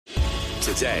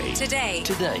Today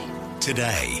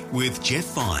with Jeff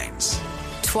Vines.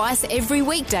 Twice every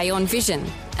weekday on Vision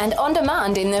and on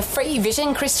demand in the free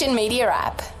Vision Christian Media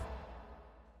app.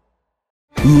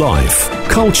 Life,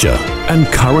 culture and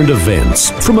current events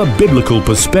from a biblical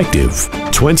perspective.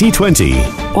 2020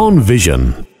 on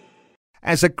Vision.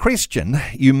 As a Christian,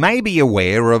 you may be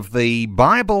aware of the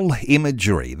Bible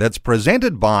imagery that's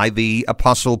presented by the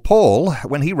Apostle Paul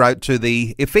when he wrote to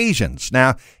the Ephesians.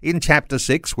 Now, in chapter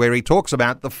 6, where he talks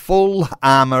about the full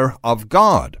armour of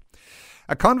God.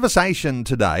 A conversation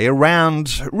today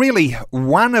around really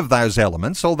one of those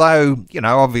elements, although,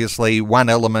 obviously one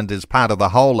element is part of the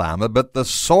whole armour, but the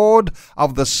sword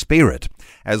of the Spirit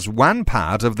as one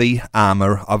part of the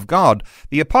armour of God.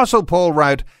 The Apostle Paul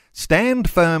wrote, "Stand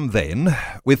firm then,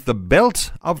 with the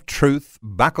belt of truth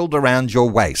buckled around your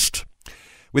waist,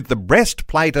 with the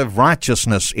breastplate of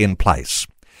righteousness in place,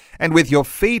 and with your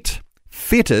feet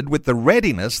fitted with the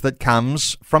readiness that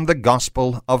comes from the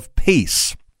gospel of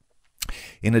peace.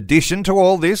 In addition to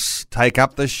all this, take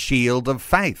up the shield of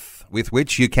faith, with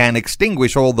which you can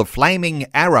extinguish all the flaming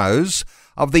arrows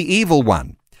of the evil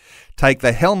one. Take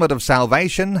the helmet of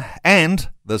salvation and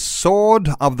the sword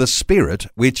of the Spirit,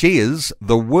 which is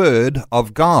the Word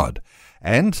of God,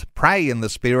 and pray in the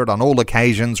Spirit on all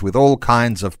occasions with all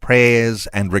kinds of prayers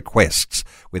and requests.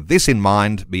 With this in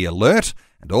mind, be alert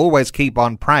and always keep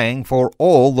on praying for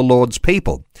all the Lord's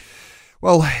people."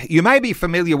 Well, you may be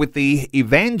familiar with the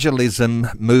evangelism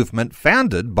movement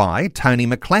founded by Tony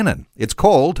McLennan. It's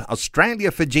called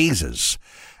Australia for Jesus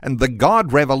and the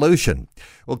God Revolution.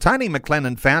 Well, Tony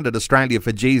McLennan founded Australia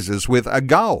for Jesus with a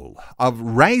goal of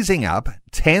raising up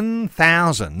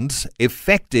 10,000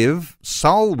 effective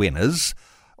soul winners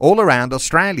all around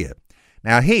Australia.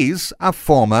 Now, he's a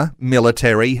former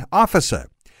military officer.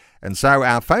 And so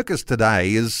our focus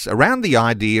today is around the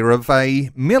idea of a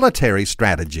military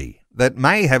strategy that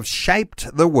may have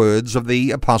shaped the words of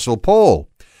the Apostle Paul,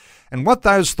 and what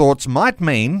those thoughts might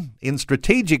mean in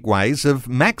strategic ways of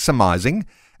maximising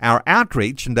our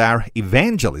outreach and our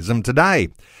evangelism today.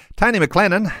 Tony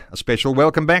McLennan, a special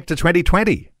welcome back to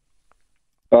 2020.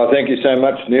 Oh, thank you so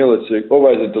much, Neil. It's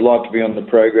always a delight to be on the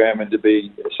program and to be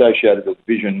associated with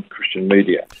Vision Christian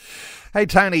Media. Hey,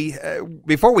 Tony,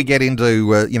 before we get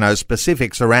into,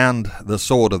 specifics around the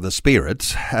sword of the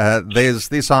Spirit, there's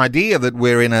this idea that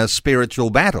we're in a spiritual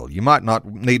battle. You might not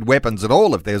need weapons at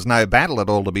all if there's no battle at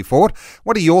all to be fought.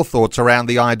 What are your thoughts around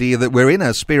the idea that we're in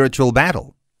a spiritual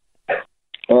battle?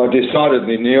 Oh,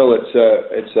 decidedly, Neil,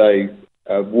 it's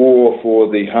a war for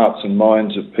the hearts and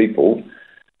minds of people,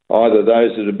 either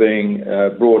those that are being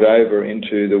brought over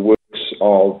into the works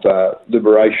of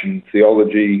liberation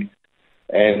theology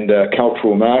and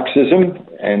cultural Marxism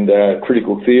and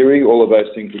critical theory, all of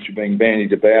those things which are being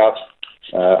bandied about.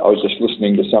 I was just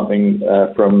listening to something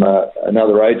from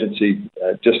another agency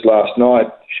just last night,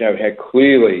 show how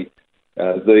clearly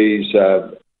these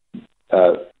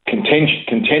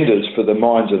contenders for the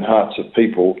minds and hearts of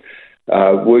people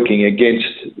working against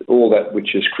all that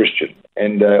which is Christian.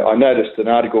 And I noticed an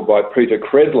article by Peter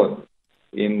Credlin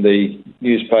in the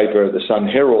newspaper, the Sun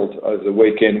Herald, over the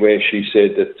weekend, where she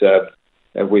said that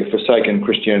we've forsaken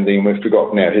Christianity and we've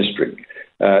forgotten our history.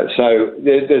 So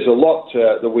there's a lot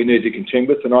that we need to contend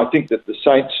with, and I think that the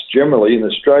saints generally in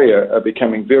Australia are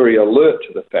becoming very alert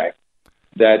to the fact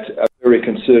that a very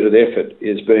concerted effort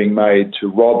is being made to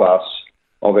rob us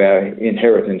of our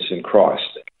inheritance in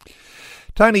Christ.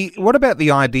 Tony, what about the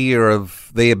idea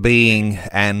of there being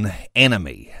an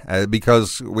enemy?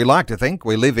 Because we like to think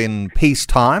we live in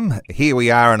peacetime. Here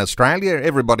we are in Australia.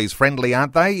 Everybody's friendly,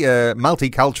 aren't they?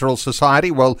 Multicultural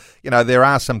society. Well, there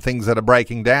are some things that are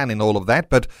breaking down in all of that,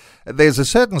 but there's a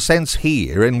certain sense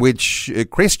here in which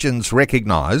Christians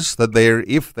recognise that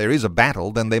if there is a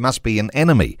battle, then there must be an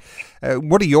enemy.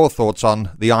 What are your thoughts on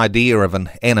the idea of an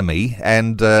enemy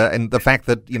and the fact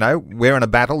that, we're in a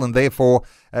battle and therefore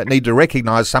need to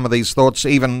recognise some of these thoughts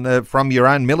even from your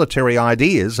own military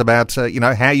ideas about,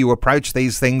 how you approach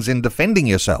these things in defending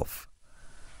yourself?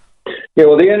 Yeah,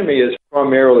 well, the enemy has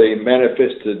primarily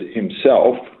manifested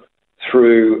himself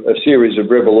through a series of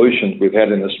revolutions we've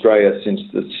had in Australia since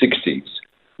the 60s.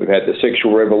 We've had the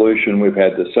sexual revolution, we've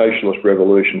had the socialist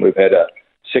revolution, we've had a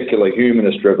secular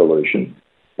humanist revolution.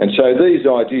 And so these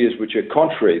ideas, which are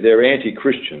contrary, they're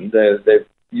anti-Christian, they're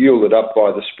yielded up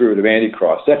by the spirit of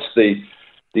Antichrist. That's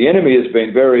the enemy has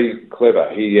been very clever.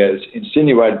 He has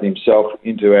insinuated himself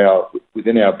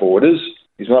within our borders.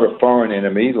 He's not a foreign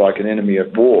enemy like an enemy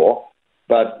of war,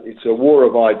 but it's a war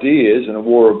of ideas and a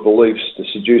war of beliefs to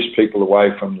seduce people away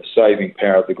from the saving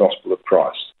power of the gospel of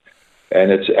Christ.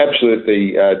 And it's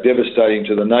absolutely devastating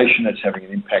to the nation. It's having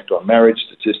an impact on marriage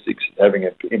statistics. It's having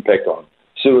an impact on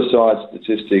suicide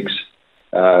statistics,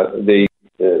 the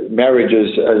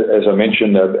marriages, as I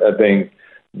mentioned, are being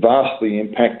vastly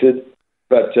impacted.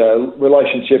 But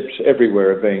relationships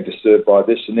everywhere are being disturbed by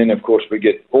this. And then, of course, we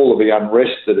get all of the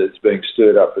unrest that is being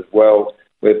stirred up as well,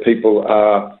 where people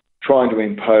are trying to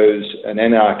impose an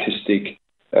anarchistic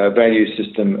value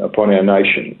system upon our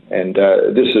nation. And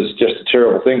this is just a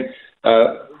terrible thing.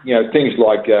 Things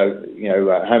like,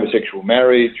 homosexual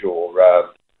marriage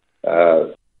or,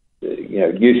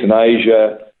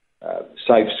 euthanasia,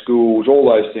 safe schools, all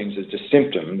those things are just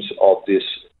symptoms of this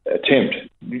attempt,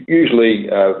 usually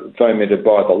fomented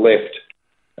by the left,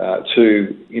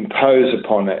 to impose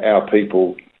upon our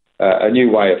people a new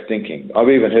way of thinking. I've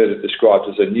even heard it described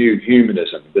as a new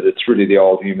humanism, but it's really the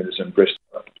old humanism dressed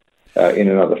up in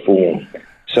another form.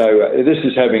 So this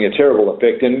is having a terrible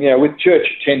effect. And, with church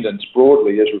attendance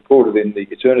broadly, as reported in the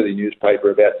Eternity newspaper,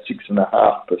 about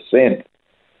 6.5%,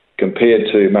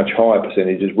 compared to much higher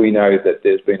percentages, we know that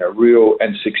there's been a real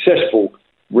and successful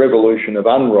revolution of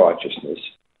unrighteousness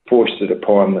foisted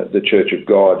upon the Church of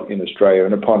God in Australia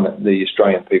and upon the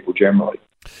Australian people generally.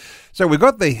 So we've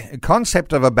got the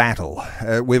concept of a battle.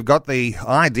 We've got the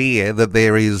idea that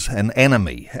there is an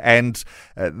enemy. And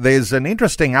there's an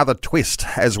interesting other twist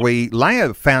as we lay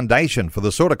a foundation for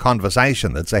the sort of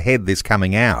conversation that's ahead this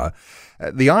coming hour.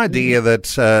 The idea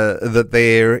that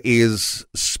there is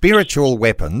spiritual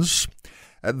weapons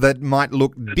that might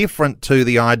look different to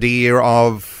the idea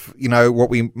of, what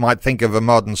we might think of a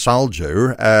modern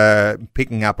soldier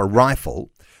picking up a rifle.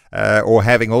 Or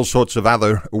having all sorts of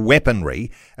other weaponry,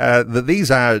 that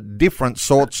these are different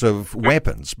sorts of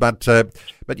weapons. But I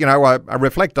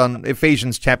reflect on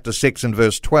Ephesians chapter 6 and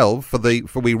verse 12,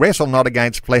 for we wrestle not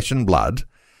against flesh and blood,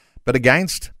 but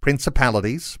against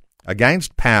principalities,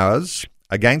 against powers,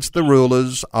 against the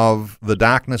rulers of the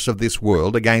darkness of this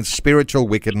world, against spiritual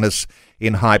wickedness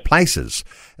in high places.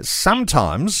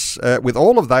 Sometimes, with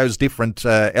all of those different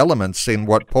elements in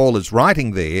what Paul is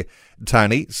writing there,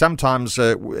 Tony, sometimes,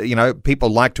 people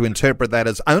like to interpret that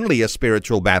as only a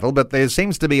spiritual battle, but there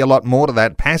seems to be a lot more to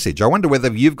that passage. I wonder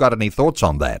whether you've got any thoughts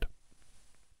on that.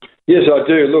 Yes, I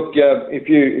do. Look, if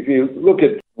you look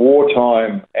at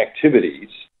wartime activities,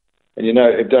 and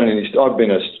I've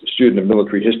been a student of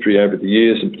military history over the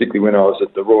years, and particularly when I was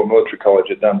at the Royal Military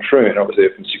College at Duntroon. I was there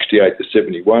from 68 to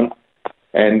 71.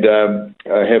 And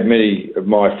I have many of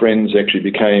my friends actually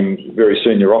became very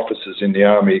senior officers in the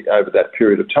Army over that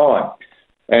period of time.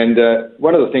 And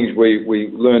one of the things we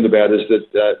learned about is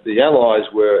that the Allies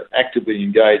were actively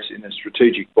engaged in a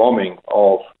strategic bombing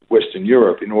of Western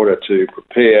Europe in order to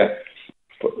prepare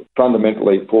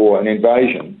fundamentally for an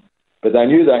invasion. But they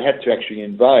knew they had to actually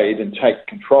invade and take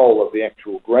control of the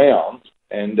actual ground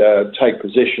and take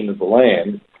possession of the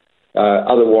land.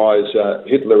 Otherwise,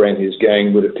 Hitler and his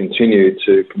gang would have continued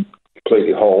to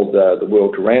completely hold the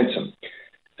world to ransom.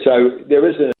 So there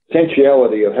is an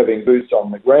essentiality of having boots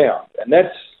on the ground. And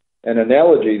that's an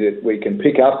analogy that we can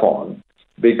pick up on,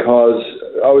 because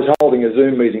I was holding a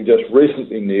Zoom meeting just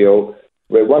recently, Neil,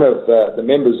 where one of the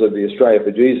members of the Australia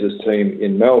for Jesus team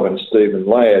in Melbourne, Stephen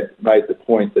Laird, made the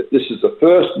point that this is the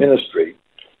first ministry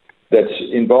that's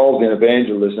involved in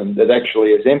evangelism that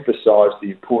actually has emphasised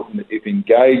the importance of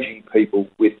engaging people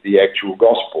with the actual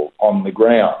gospel on the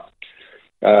ground.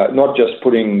 Not just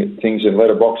putting things in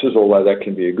letterboxes, although that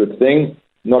can be a good thing,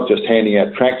 not just handing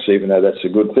out tracts, even though that's a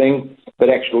good thing, but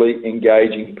actually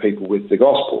engaging people with the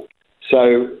gospel.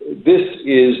 So this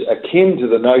is akin to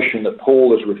the notion that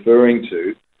Paul is referring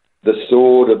to, the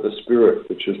sword of the Spirit,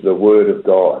 which is the Word of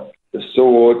God. The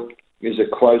sword is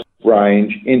a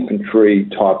close-range infantry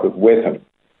type of weapon.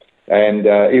 And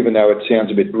even though it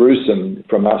sounds a bit gruesome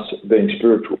from us being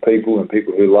spiritual people and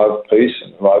people who love peace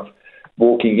and love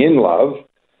walking in love,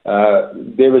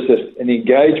 there is an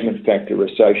engagement factor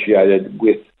associated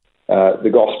with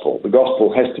the gospel. The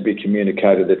gospel has to be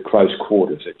communicated at close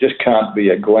quarters. It just can't be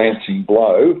a glancing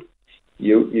blow.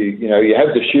 You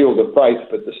have the shield of faith,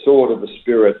 but the sword of the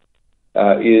Spirit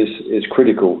is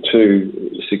critical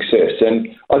to success.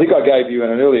 And I think I gave you in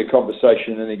an earlier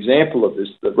conversation an example of this.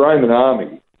 The Roman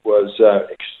army was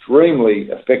extremely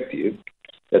effective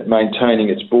at maintaining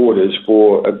its borders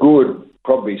for a good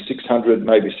probably 600,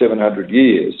 maybe 700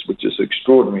 years, which is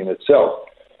extraordinary in itself.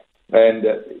 And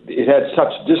it had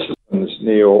such disciplines,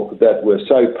 Neil, that were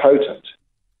so potent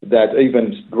that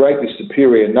even greatly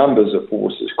superior numbers of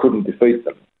forces couldn't defeat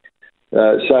them.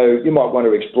 So you might want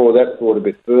to explore that thought a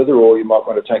bit further, or you might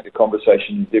want to take the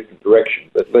conversation in a different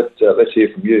direction. But let's hear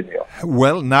from you, Neil.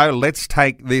 Well, no, let's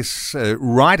take this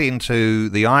right into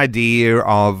the idea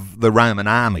of the Roman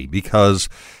army, because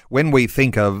when we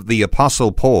think of the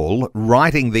Apostle Paul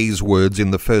writing these words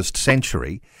in the first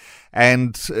century,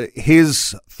 and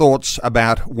his thoughts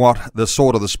about what the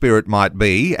sword of the Spirit might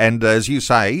be. And as you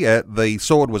say, the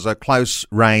sword was a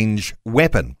close-range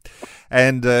weapon.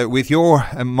 And with your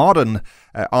modern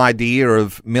idea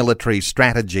of military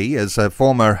strategy as a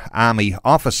former army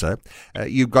officer,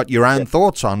 you've got your own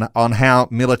thoughts on how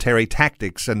military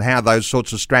tactics and how those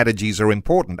sorts of strategies are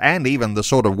important, and even the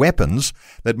sort of weapons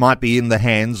that might be in the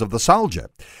hands of the soldier.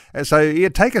 So you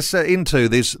take us into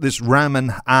this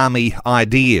Roman army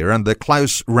idea and the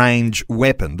close-range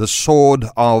weapon, the sword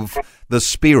of the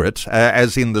Spirit,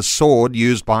 as in the sword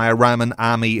used by a Roman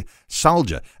army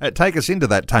soldier. Take us into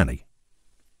that, Tony.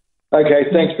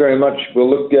 Okay, thanks very much. We'll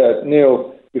look at,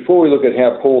 Neil, before we look at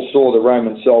how Paul saw the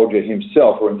Roman soldier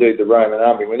himself, or indeed the Roman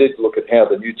army, we need to look at how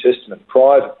the New Testament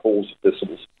prior to Paul's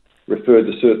epistles referred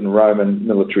to certain Roman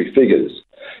military figures.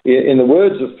 In the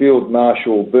words of Field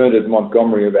Marshal Bernard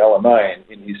Montgomery of Alamein,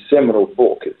 in his seminal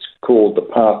book, it's called The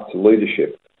Path to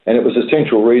Leadership, and it was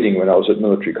essential reading when I was at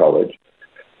military college.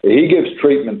 He gives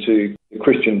treatment to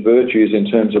Christian virtues in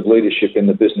terms of leadership in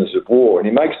the business of war, and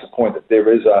he makes the point that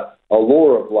there is a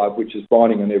law of love which is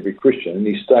binding on every Christian, and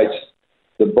he states,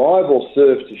 the Bible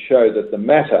serves to show that the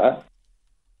matter,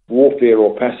 warfare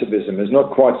or pacifism, is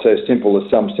not quite so simple as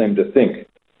some seem to think.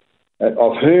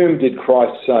 Of whom did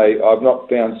Christ say, I've not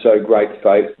found so great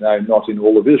faith, no, not in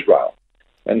all of Israel?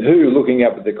 And who, looking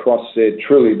up at the cross, said,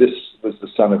 truly this was the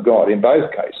Son of God? In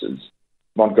both cases,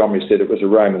 Montgomery said it was a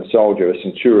Roman soldier, a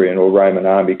centurion, or Roman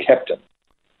army captain.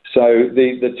 So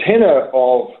the tenor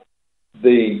of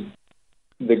the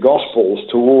Gospels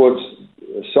towards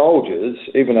soldiers,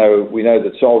 even though we know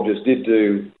that soldiers did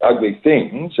do ugly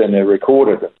things, and they're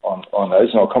recorded on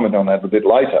those, and I'll comment on that a bit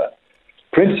later,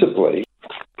 principally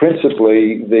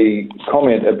the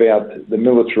comment about the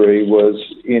military was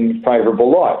in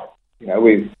favourable light. You know,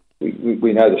 we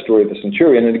know the story of the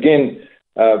centurion, and again,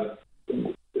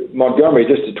 Montgomery,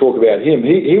 just to talk about him,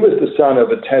 he was the son of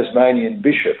a Tasmanian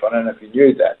bishop. I don't know if you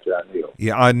knew that, Neil.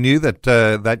 Yeah, I knew that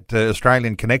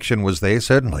Australian connection was there,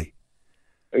 certainly.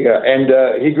 Yeah,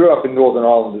 and he grew up in Northern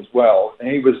Ireland as well. And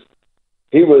he was,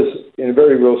 in a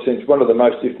very real sense, one of the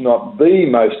most, if not the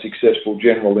most successful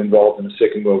general involved in the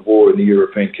Second World War in the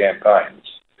European campaigns.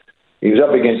 He was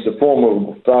up against a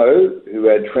formidable foe who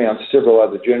had trounced several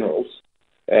other generals,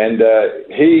 and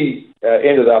he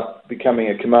ended up becoming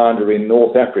a commander in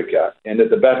North Africa. And at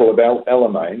the Battle of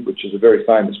Alamein, which is a very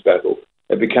famous battle,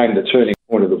 it became the turning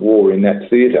point of the war in that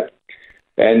theatre.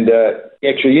 And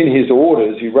actually in his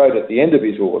orders, he wrote at the end of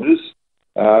his orders,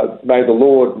 may the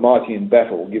Lord mighty in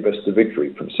battle give us the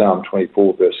victory, from Psalm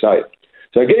 24 verse 8.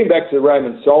 So getting back to the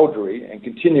Roman soldiery and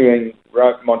continuing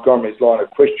Montgomery's line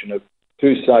of question of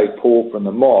who saved Paul from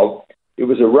the mob, it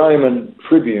was a Roman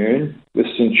tribune with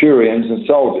centurions and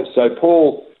soldiers. So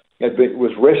Paul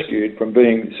was rescued from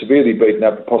being severely beaten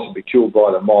up and possibly killed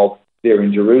by the mob there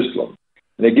in Jerusalem.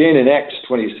 And again in Acts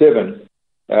 27,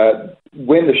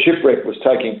 when the shipwreck was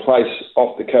taking place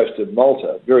off the coast of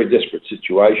Malta, very desperate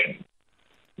situation,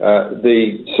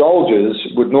 the soldiers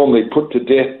would normally put to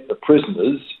death the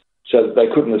prisoners so that they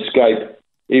couldn't escape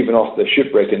even off the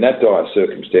shipwreck in that dire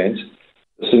circumstance.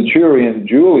 The centurion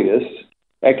Julius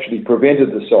actually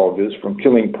prevented the soldiers from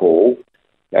killing Paul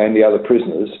and the other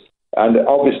prisoners, and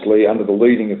obviously under the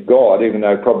leading of God, even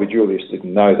though probably Julius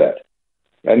didn't know that.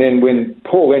 And then when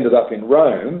Paul ended up in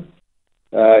Rome,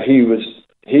 he was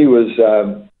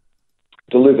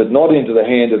delivered not into the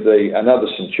hand of another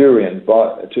centurion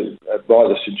by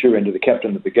the centurion to the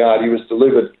captain of the guard. He was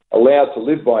allowed to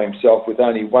live by himself with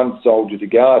only one soldier to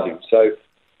guard him. So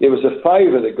it was a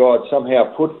favour that God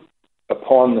somehow put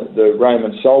upon the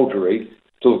Roman soldiery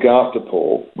to look after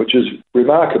Paul, which is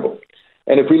remarkable.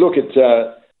 And if we look at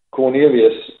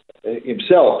Cornelius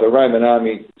himself, a Roman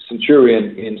army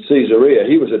centurion in Caesarea,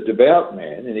 he was a devout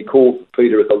man, and he called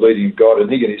Peter at the leading of God, and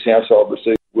he and his household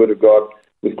received the word of God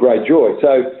with great joy.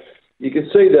 So you can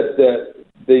see that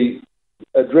the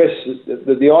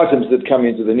items that come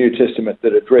into the New Testament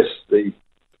that address the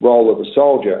role of a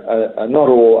soldier are not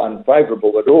all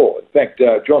unfavourable at all. In fact,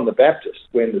 John the Baptist,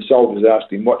 when the soldiers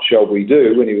asked him, what shall we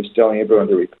do, when he was telling everyone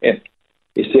to repent,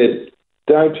 he said,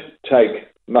 don't take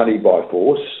money by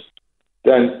force,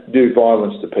 don't do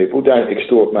violence to people, don't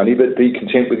extort money, but be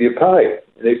content with your pay.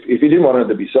 And if he didn't want them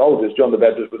to be soldiers, John the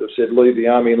Baptist would have said, leave the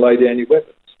army and lay down your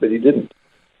weapons, but he didn't.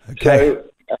 Okay.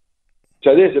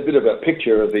 So there's a bit of a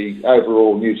picture of the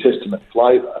overall New Testament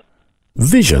flavour.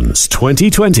 Visions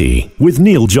 2020 with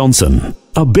Neil Johnson.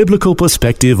 A biblical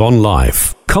perspective on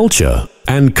life, culture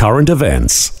and current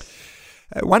events.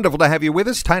 Wonderful to have you with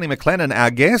us, Tony McLennan,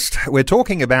 our guest. We're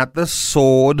talking about the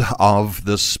sword of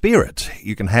the Spirit.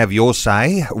 You can have your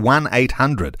say,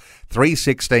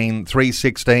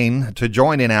 1-800-316-316 to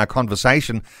join in our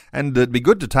conversation, and it'd be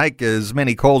good to take as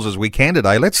many calls as we can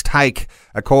today. Let's take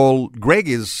a call. Greg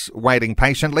is waiting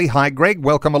patiently. Hi, Greg.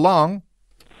 Welcome along.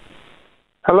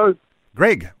 Hello.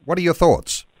 Greg, what are your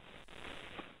thoughts?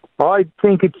 I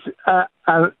think it's a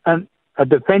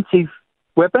defensive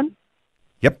weapon.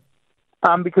 Yep.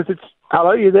 Because it's...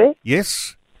 Hello, you there?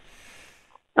 Yes.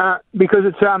 Because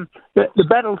it's the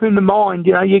battle's in the mind.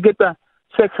 You know, you get the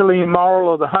sexually immoral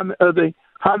or the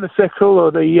homosexual or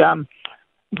the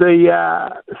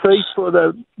thief or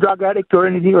the drug addict or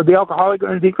anything, or the alcoholic or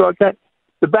anything like that.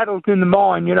 The battle's in the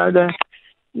mind. You know, the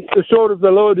sword of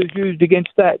the Lord is used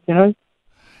against that. You know,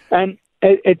 and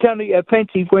it's only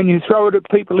offensive when you throw it at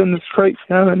people in the streets.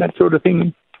 You know, and that sort of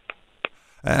thing.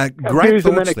 Great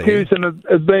thoughts there. Accuse them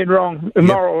of being wrong,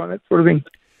 immoral, and that sort of thing.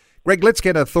 Greg, let's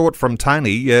get a thought from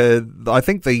Tony. I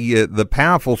think the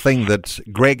powerful thing that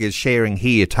Greg is sharing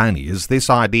here, Tony, is this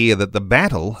idea that the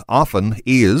battle often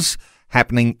is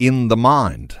happening in the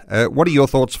mind. What are your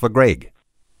thoughts for Greg?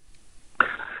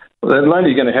 Well, it's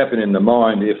only going to happen in the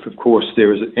mind if, of course,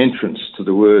 there is an entrance to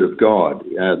the Word of God.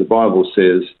 The Bible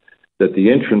says that the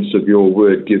entrance of your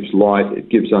Word gives light, it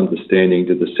gives understanding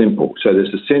to the simple. So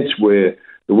there's a sense where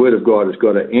the Word of God has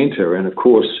got to enter, and of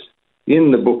course, in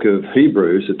the book of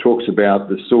Hebrews, it talks about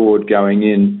the sword going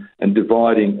in and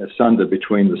dividing asunder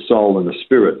between the soul and the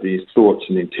spirit, these thoughts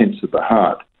and intents of the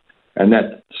heart. And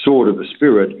that sword of the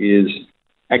Spirit is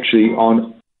actually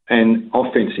on an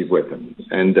offensive weapon.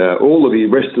 And all of the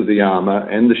rest of the armour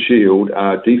and the shield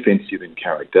are defensive in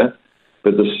character,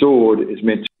 but the sword is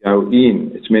meant to go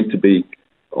in. It's meant to be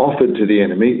offered to the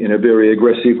enemy in a very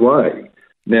aggressive way.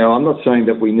 Now, I'm not saying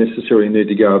that we necessarily need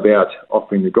to go about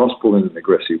offering the gospel in an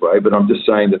aggressive way, but I'm just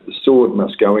saying that the sword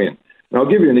must go in. And I'll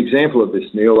give you an example of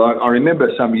this, Neil. I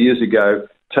remember some years ago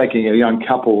taking a young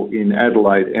couple in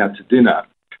Adelaide out to dinner,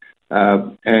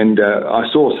 and I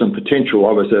saw some potential.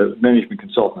 I was a management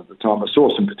consultant at the time. I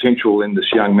saw some potential in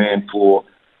this young man for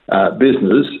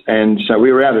business, and so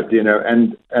we were out at dinner,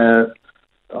 and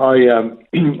I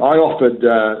offered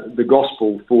the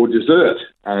gospel for dessert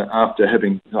after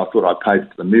having, I thought I paid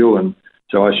for the meal, and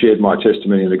so I shared my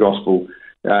testimony in the gospel,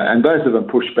 and both of them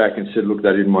pushed back and said, look, they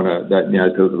didn't want to, that, you know,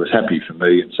 it was happy for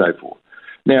me and so forth.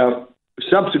 Now,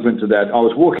 subsequent to that, I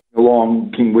was walking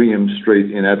along King William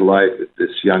Street in Adelaide with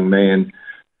this young man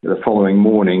the following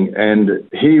morning, and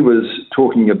he was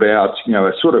talking about, you know,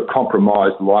 a sort of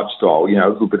compromised lifestyle, you know,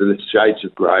 a little bit of the shades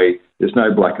of grey, there's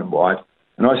no black and white.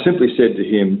 And I simply said to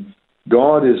him,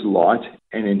 God is light,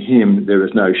 and in him there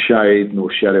is no shade nor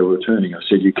shadow returning. I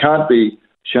said, you can't be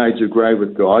shades of grey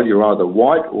with God. You're either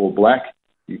white or black.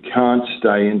 You can't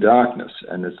stay in darkness,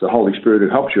 and it's the Holy Spirit who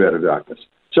helps you out of darkness.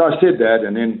 So I said that,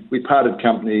 and then we parted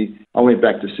company. I went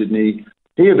back to Sydney.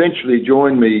 He eventually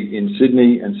joined me in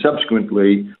Sydney, and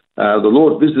subsequently the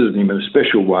Lord visited him in a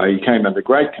special way. He came under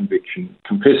great conviction,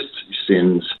 confessed his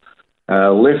sins,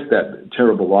 left that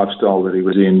terrible lifestyle that he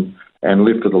was in, and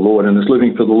lived for the Lord, and is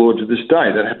living for the Lord to this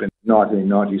day. That happened in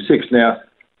 1996. Now,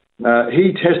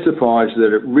 he testifies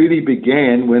that it really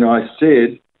began when I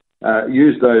said,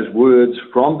 used those words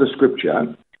from the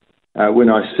Scripture,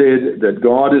 when I said that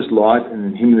God is light, and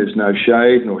in him there's no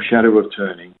shade nor shadow of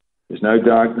turning. There's no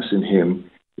darkness in him.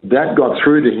 That got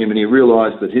through to him, and he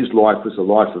realised that his life was a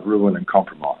life of ruin and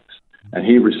compromise. And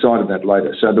he recited that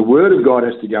later. So the Word of God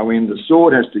has to go in. The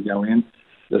sword has to go in.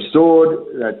 The sword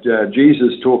that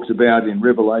Jesus talks about in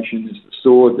Revelation is the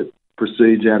sword that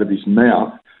proceeds out of his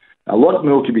mouth. A lot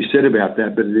more to be said about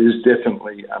that, but it is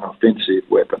definitely an offensive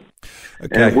weapon.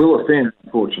 Okay. And it will offend,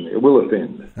 unfortunately. It will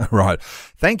offend. Right.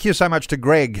 Thank you so much to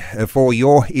Greg for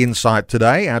your insight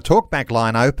today. Our talkback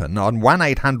line open on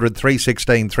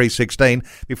 1-800-316-316.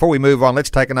 Before we move on, let's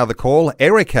take another call.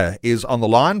 Erica is on the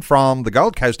line from the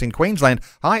Gold Coast in Queensland.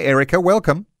 Hi, Erica.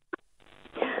 Welcome.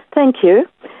 Thank you.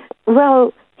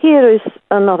 Well, here is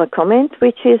another comment,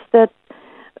 which is that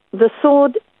the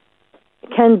sword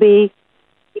can be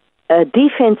a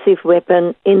defensive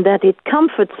weapon in that it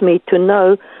comforts me to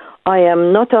know I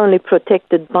am not only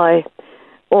protected by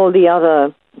all the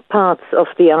other parts of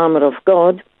the armor of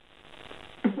God,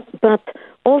 but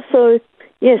also,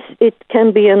 yes, it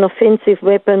can be an offensive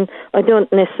weapon. I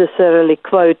don't necessarily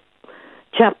quote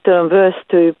chapter and verse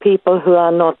to people who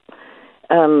are not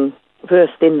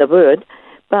versed in the Word,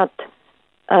 but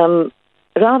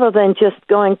rather than just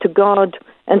going to God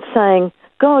and saying,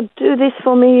 God, do this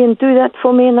for me and do that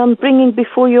for me, and I'm bringing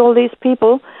before you all these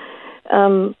people,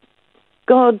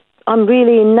 God, I'm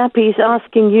really in nappies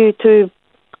asking you to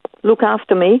look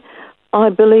after me. I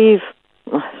believe,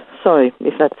 sorry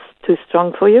if that's too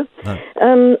strong for you,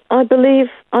 No. I believe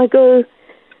I go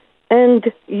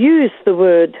and use the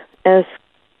word as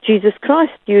Jesus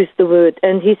Christ used the word,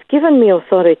 and he's given me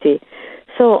authority.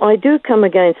 So I do come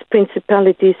against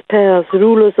principalities, powers,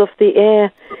 rulers of the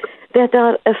air that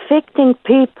are affecting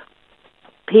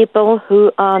people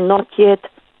who are not yet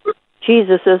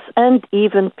Jesus's, and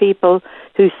even people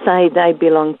who say they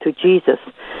belong to Jesus.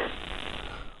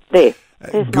 There's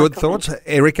Good my thoughts, comment.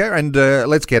 Erica, and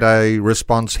let's get a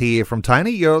response here from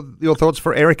Tony. Your thoughts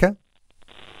for Erica?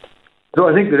 So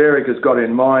I think that Eric has got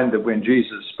in mind that when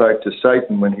Jesus spoke to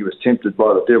Satan when he was tempted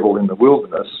by the devil in the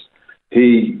wilderness,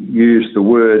 he used the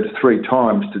word 3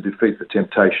 times to defeat the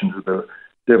temptations of the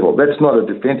devil. That's not a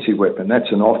defensive weapon,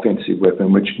 that's an offensive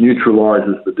weapon which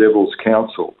neutralises the devil's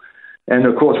counsel. And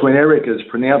of course, when Eric is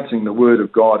pronouncing the word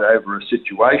of God over a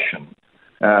situation,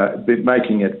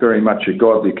 making it very much a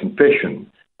godly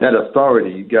confession, that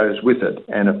authority goes with it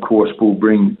and of course will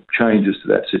bring changes to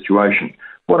that situation.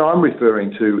 What I'm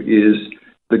referring to is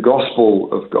the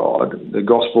gospel of God, the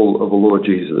gospel of the Lord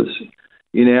Jesus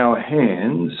in our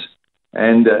hands,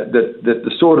 and that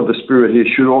the sword of the Spirit here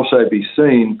should also be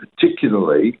seen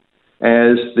particularly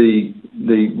as the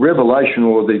revelation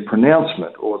or the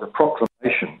pronouncement or the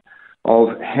proclamation of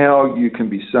how you can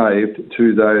be saved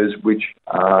to those which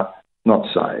are not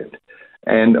saved.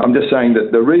 And I'm just saying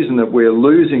that the reason that we're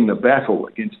losing the battle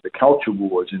against the culture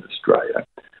wars in Australia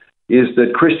is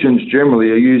that Christians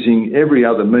generally are using every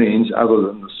other means other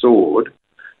than the sword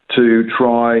to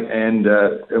try and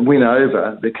win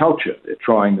over the culture. They're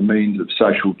trying the means of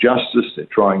social justice, they're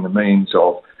trying the means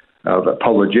of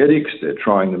apologetics, they're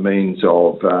trying the means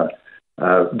of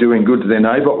doing good to their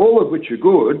neighbour, all of which are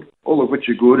good,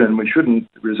 and we shouldn't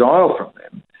resile from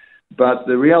them. But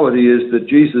the reality is that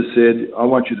Jesus said, I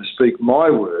want you to speak my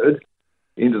word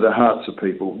into the hearts of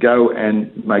people. Go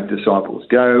and make disciples.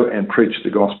 Go and preach the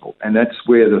gospel. And that's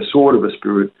where the sword of the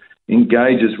Spirit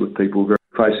engages with people very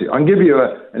closely. I can give you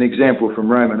an example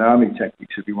from Roman army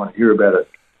tactics if you want to hear about it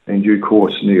in due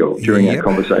course, Neil, during our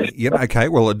conversation. Yep, okay.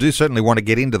 Well, I do certainly want to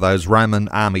get into those Roman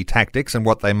army tactics and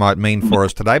what they might mean for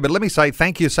us today. But let me say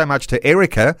thank you so much to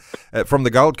Erica from the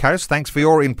Gold Coast. Thanks for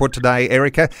your input today,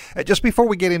 Erica. Just before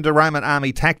we get into Roman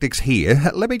army tactics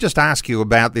here, let me just ask you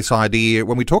about this idea.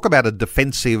 When we talk about a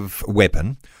defensive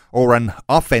weapon or an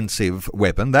offensive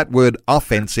weapon, that word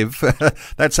offensive,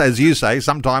 that's, as you say,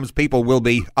 sometimes people will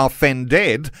be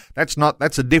offended. That's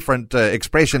a different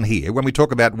expression here. When we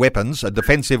talk about weapons, a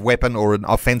defensive weapon or an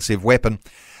offensive weapon,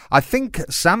 I think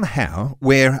somehow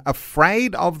we're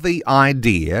afraid of the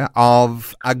idea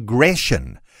of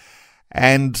aggression.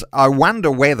 And I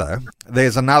wonder whether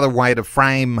there's another way to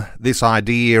frame this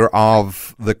idea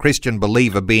of the Christian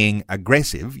believer being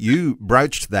aggressive. You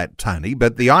broached that, Tony,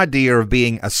 but the idea of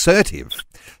being assertive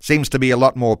seems to be a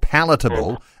lot more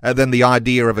palatable than the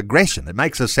idea of aggression. It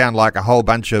makes us sound like a whole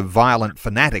bunch of violent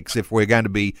fanatics if we're going to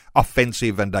be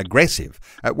offensive and aggressive.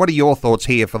 What are your thoughts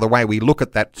here for the way we look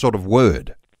at that sort of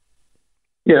word?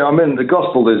 Yeah, I mean, the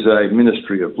gospel is a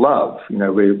ministry of love. You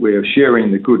know, we're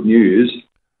sharing the good news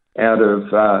out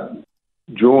of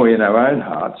joy in our own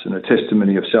hearts and a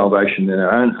testimony of salvation in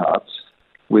our own hearts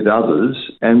with others.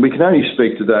 And we can only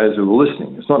speak to those who are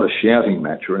listening. It's not a shouting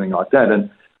match or anything like that. And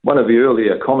one of the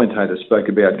earlier commentators spoke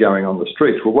about going on the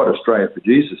streets. Well, what Australia for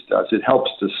Jesus does, it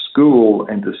helps to school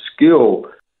and to skill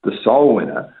the soul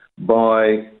winner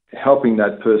by helping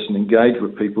that person engage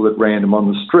with people at random on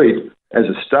the street. As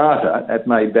a starter, it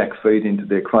may backfeed into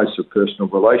their closer personal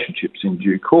relationships in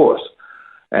due course.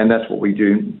 And that's what we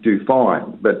do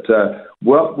find. But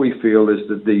what we feel is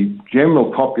that the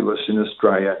general populace in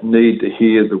Australia need to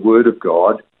hear the word of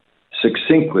God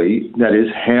succinctly, that is,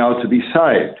 how to be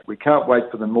saved. We can't wait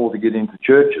for them all to get into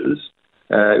churches.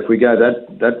 If we go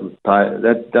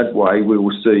that way, we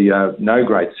will see no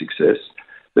great success.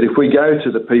 But if we go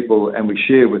to the people and we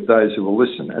share with those who will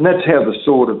listen, and that's how the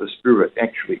sword of the Spirit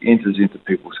actually enters into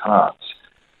people's hearts.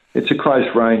 It's a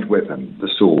close-range weapon, the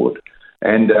sword.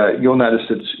 And you'll notice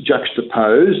it's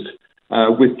juxtaposed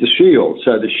with the shield.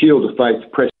 So the shield of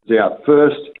faith presses out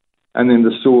first, and then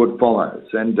the sword follows.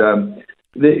 And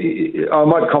I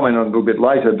might comment on it a little bit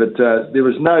later, but there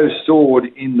was no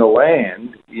sword in the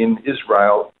land in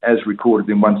Israel as recorded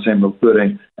in 1 Samuel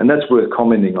 13, and that's worth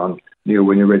commenting on, Neil,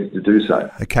 when you're ready to do so.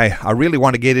 Okay, I really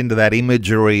want to get into that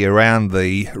imagery around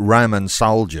the Roman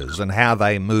soldiers and how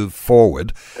they move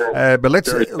forward. But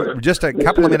let's just a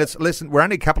couple of minutes. Listen, we're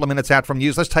only a couple of minutes out from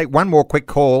news. Let's take one more quick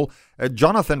call.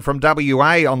 Jonathan from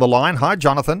WA on the line. Hi,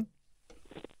 Jonathan.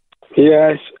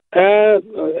 Yes. As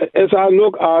I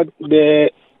look at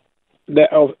the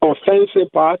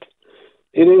offensive part,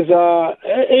 It is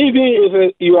even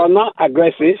if you are not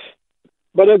aggressive,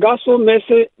 but the gospel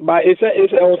message is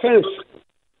an offense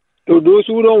to those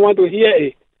who don't want to hear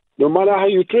it. No matter how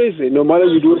you trace it, no matter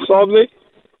you do it softly,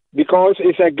 because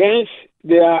it's against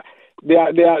their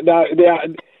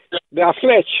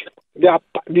flesh, their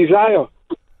desire.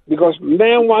 Because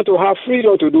men want to have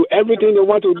freedom to do everything they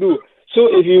want to do. So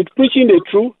if you're preaching the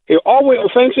truth, it always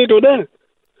offensive to them.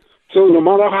 So no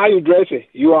matter how you dress it,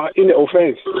 you are in the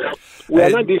offense. We are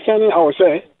not defending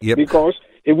ourselves, because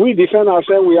if we defend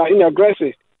ourselves, we are in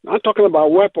aggressive. I'm talking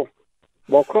about weapon.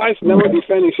 But Christ never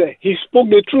defended himself. He spoke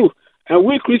the truth. And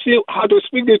we Christians have to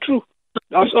speak the truth.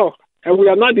 That's all. And we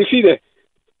are not defeated,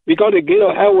 because the gate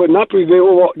of hell will not prevail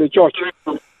over the church.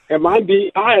 It might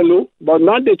be ILO, but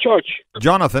not the church.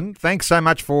 Jonathan, thanks so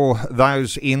much for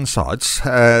those insights.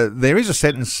 There is a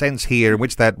certain sense here in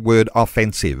which that word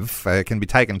offensive can be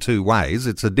taken two ways.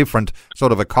 It's a different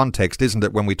sort of a context, isn't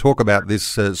it, when we talk about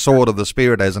this sword of the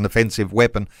Spirit as an offensive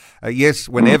weapon? Yes,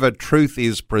 whenever truth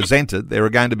is presented, there are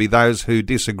going to be those who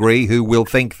disagree, who will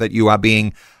think that you are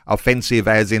being offensive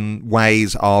as in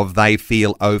ways of they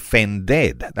feel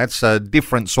offended. That's a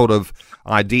different sort of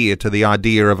idea to the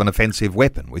idea of an offensive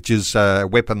weapon, which is a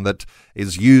weapon that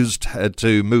is used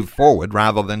to move forward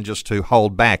rather than just to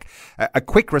hold back. A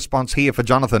quick response here for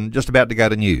Jonathan, just about to go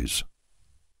to news.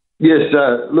 Yes,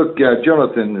 look,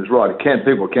 Jonathan is right.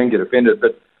 People can get offended,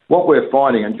 but what we're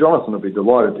finding, and Jonathan will be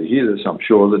delighted to hear this, I'm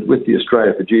sure, that with the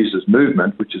Australia for Jesus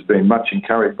movement, which has been much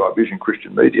encouraged by Vision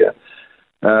Christian Media,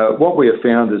 what we have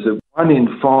found is that 1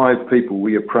 in 5 people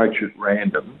we approach at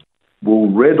random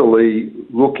will readily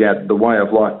look at the way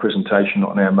of life presentation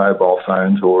on our mobile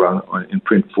phones or in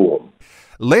print form.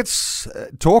 Let's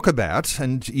talk about,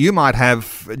 and you might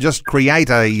have just create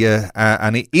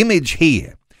an image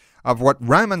here of what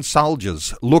Roman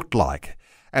soldiers looked like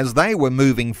as they were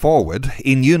moving forward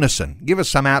in unison. Give us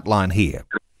some outline here.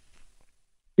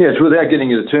 Yes, without getting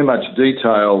into too much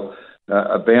detail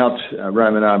about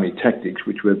Roman army tactics,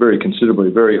 which were very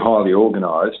considerably, very highly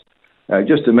organised.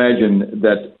 Just imagine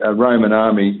that a Roman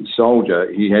army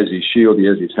soldier, he has his shield, he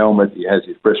has his helmet, he has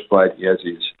his breastplate, he has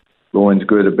his loins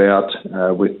girt about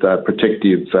with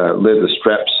protective leather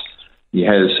straps. He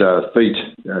has feet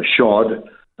shod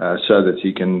so that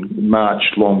he can march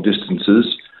long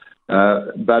distances.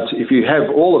 But if you have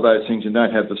all of those things and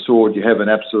don't have the sword, you have an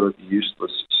absolutely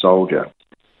useless soldier.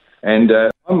 And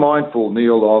I'm mindful,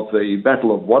 Neil, of the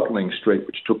Battle of Watling Street,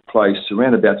 which took place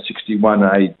around about 61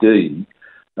 AD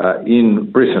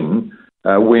in Britain,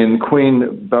 when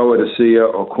Queen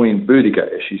Boadicea, or Queen Boudica,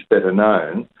 as she's better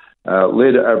known,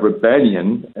 led a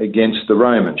rebellion against the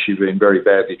Romans. She'd been very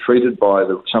badly treated by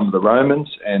some of the Romans,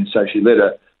 and so she led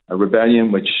a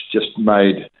rebellion which just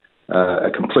made a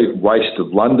complete waste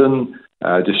of London,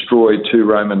 destroyed 2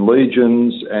 Roman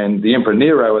legions, and the Emperor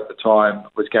Nero at the time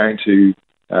was going to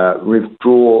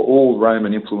withdraw all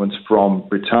Roman influence from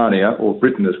Britannia, or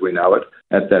Britain as we know it,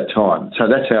 at that time. So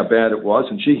that's how bad it was,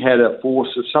 and she had a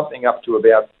force of something up to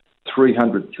about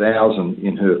 300,000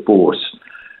 in her force.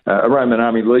 A Roman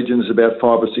army legion is about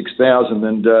 5,000 or 6,000,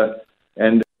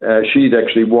 and she'd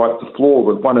actually wiped the floor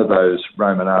with one of those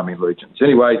Roman army legions.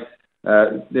 Anyway,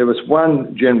 there was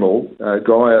one general,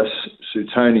 Gaius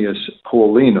Suetonius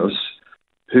Paulinus,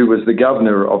 who was the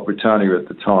governor of Britannia at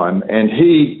the time, and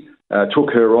he took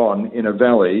her on in a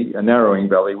valley, a narrowing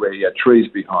valley where he had trees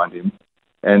behind him,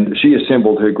 and she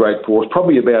assembled her great force,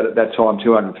 probably about at that time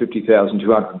 250,000,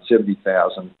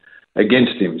 270,000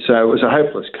 against him. So it was a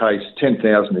hopeless case,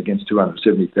 10,000 against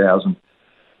 270,000.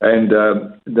 And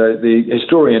the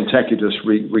historian Tacitus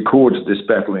records this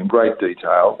battle in great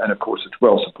detail, and of course it's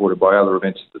well supported by other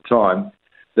events at the time,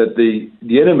 that the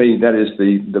enemy, that is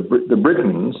the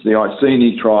Britons, the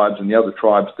Iceni tribes and the other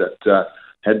tribes that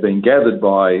had been gathered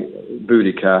by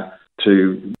Boudica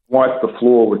to wipe the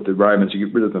floor with the Romans, to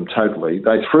get rid of them totally.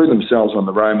 They threw themselves on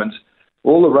the Romans.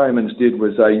 All the Romans did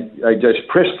was they just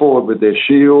pressed forward with their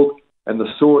shield, and the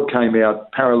sword came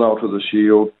out parallel to the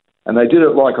shield, and they did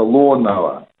it like a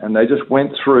lawnmower, and they just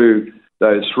went through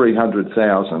those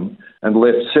 300,000 and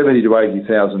left 70 to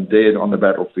 80,000 dead on the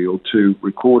battlefield to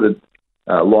recorded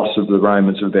loss of the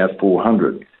Romans of about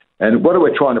 400. And what are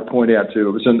we trying to point out to?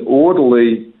 It was an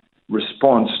orderly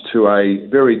response to a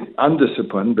very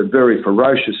undisciplined but very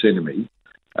ferocious enemy,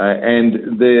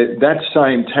 and that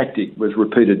same tactic was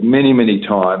repeated many, many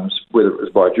times, whether it was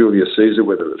by Julius Caesar,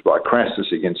 whether it was by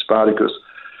Crassus against Spartacus.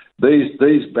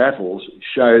 These battles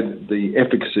showed the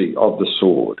efficacy of the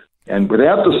sword. And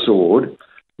without the sword,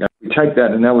 we take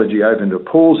that analogy over into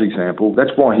Paul's example,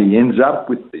 that's why he ends up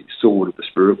with the sword of the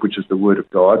Spirit, which is the Word of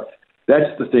God.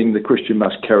 That's the thing the Christian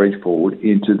must carry forward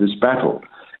into this battle.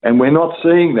 And we're not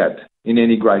seeing that in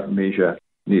any great measure,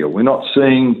 Neil. We're not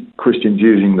seeing Christians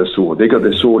using the sword. They've got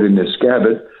their sword in their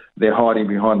scabbard. They're hiding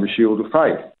behind the shield of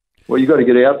faith. Well, you've got to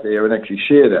get out there and actually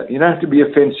share that. You don't have to be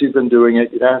offensive in doing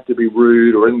it. You don't have to be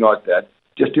rude or anything like that.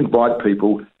 Just invite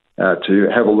people to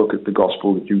have a look at the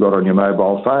gospel that you've got on your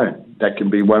mobile phone. That can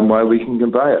be one way we can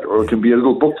convey it, or it can be a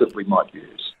little book that we might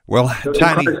use. Well, so it's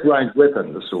Tony, a close-range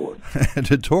weapon, the sword.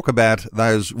 To talk about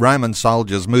those Roman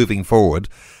soldiers moving forward,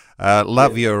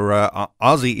 love your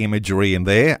Aussie imagery in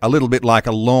there, a little bit like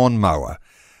a lawnmower.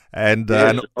 And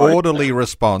an orderly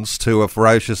response to a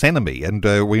ferocious enemy, and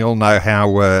we all know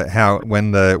how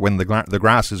when the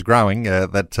grass is growing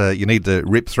that you need to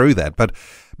rip through that. But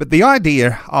the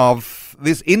idea of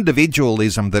this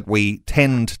individualism that we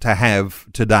tend to have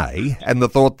today, and the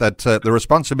thought that the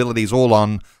responsibility is all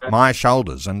on my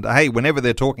shoulders, and hey, whenever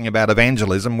they're talking about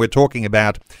evangelism, we're talking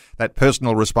about that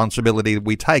personal responsibility that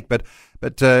we take.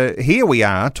 But here we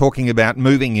are talking about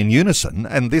moving in unison,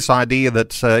 and this idea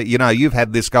that you've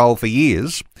had this goal for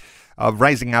years of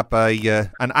raising up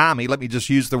an army. Let me just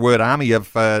use the word army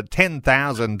of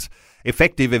 10,000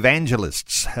 effective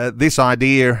evangelists. This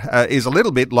idea is a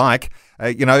little bit like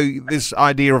this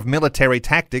idea of military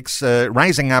tactics,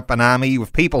 raising up an army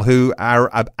of people who are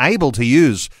able to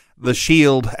use the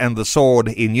shield and the sword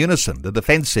in unison, the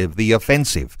defensive, the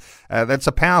offensive. That's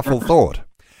a powerful thought.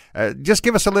 Just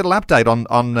give us a little update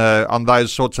on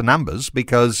those sorts of numbers,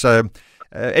 because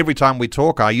every time we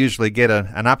talk, I usually get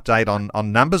an update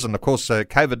on numbers, and of course,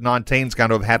 COVID-19 is going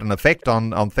to have had an effect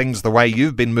on things the way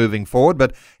you've been moving forward.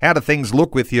 But how do things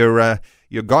look with your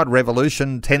God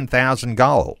Revolution 10,000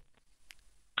 goal?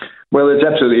 Well, it's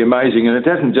absolutely amazing, and it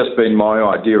hasn't just been my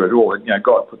idea at all.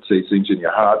 God puts these things in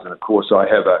your heart, and of course, I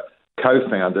have a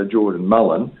co-founder, Jordan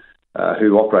Mullen,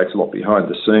 who operates a lot behind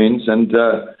the scenes, and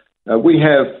we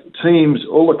have teams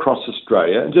all across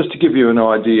Australia. And just to give you an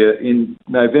idea, in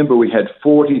November we had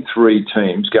 43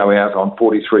 teams go out on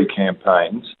 43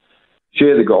 campaigns,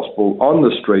 share the gospel on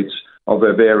the streets of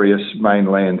our various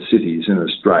mainland cities in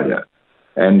Australia,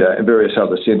 and various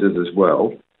other centres as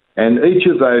well. And each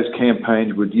of those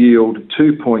campaigns would yield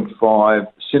 2.5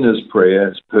 sinners'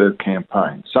 prayers per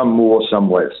campaign, some more, some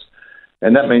less.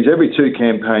 And that means every 2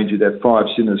 campaigns you'd have 5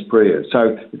 sinners' prayers.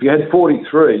 So if you had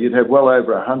 43, you'd have well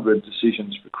over 100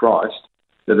 decisions for Christ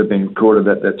that have been recorded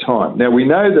at that time. Now, we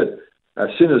know that a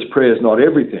sinner's prayer is not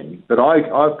everything, but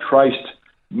I've traced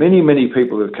many, many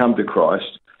people who have come to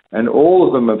Christ, and all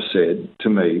of them have said to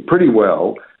me pretty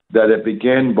well that it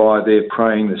began by their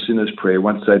praying the sinner's prayer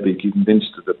once they be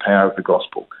convinced of the power of the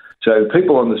gospel. So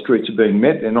people on the streets are being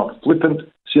met. They're not flippant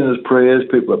sinner's prayers.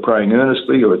 People are praying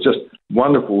earnestly, or it's just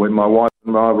wonderful. When my wife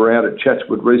and I were out at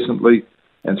Chatswood recently,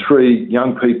 and 3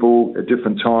 young people at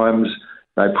different times,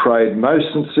 they prayed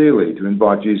most sincerely to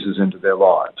invite Jesus into their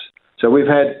lives. So we've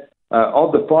had,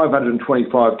 of the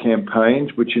 525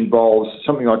 campaigns, which involves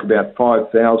something like about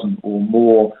 5,000 or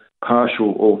more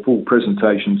partial or full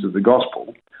presentations of the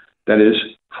gospel, that is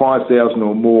 5,000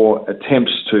 or more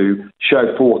attempts to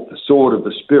show forth the sword of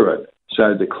the Spirit,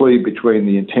 so to cleave between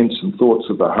the intents and thoughts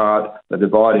of the heart, the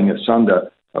dividing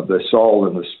asunder of the soul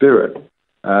and the spirit.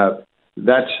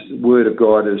 That word of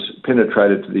God has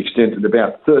penetrated to the extent that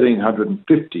about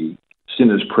 1,350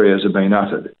 sinners' prayers have been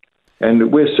uttered.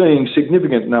 And we're seeing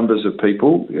significant numbers of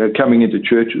people coming into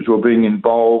churches or being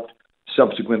involved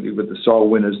subsequently with the soul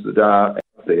winners that are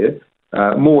out there.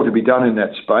 More to be done in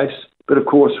that space. But of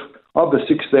course, of the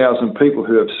 6,000 people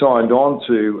who have signed on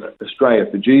to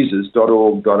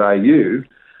australiaforjesus.org.au,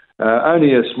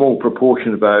 only a small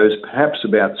proportion of those, perhaps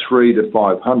about 300 to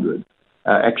 500,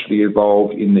 are actually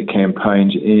involved in the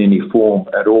campaigns in any form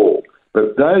at all.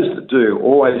 But those that do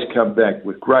always come back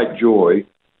with great joy,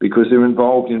 because they're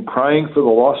involved in praying for the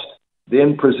lost,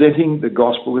 then presenting the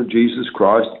gospel of Jesus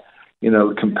Christ in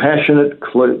a compassionate,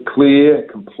 clear,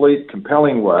 complete,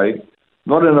 compelling way,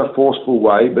 not in a forceful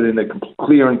way, but in a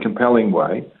clear and compelling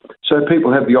way, so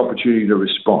people have the opportunity to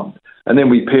respond. And then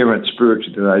we parent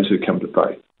spiritually to those who come to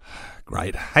faith.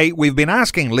 Great. Hey, we've been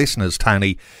asking listeners,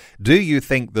 Tony, do you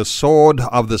think the sword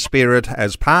of the Spirit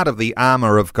as part of the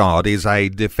armour of God is a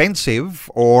defensive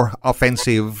or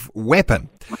offensive weapon?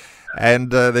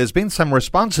 And there's been some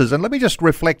responses, and let me just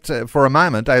reflect for a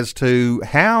moment as to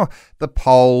how the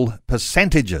poll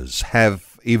percentages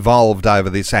have evolved over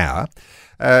this hour.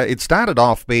 It started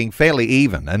off being fairly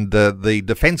even, and the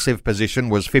defensive position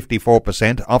was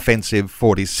 54%, offensive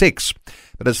 46%.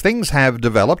 But as things have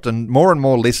developed and more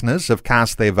listeners have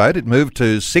cast their vote, it moved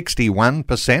to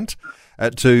 61%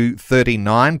 to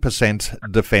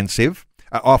 39%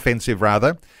 offensive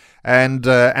rather. And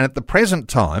at the present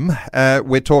time,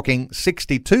 we're talking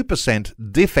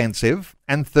 62% defensive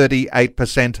and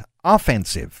 38%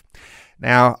 offensive.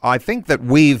 Now, I think that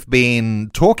we've been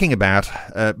talking about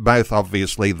both,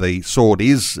 obviously, the sword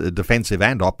is defensive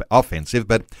and offensive,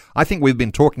 but I think we've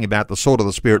been talking about the sword of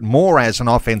the Spirit more as an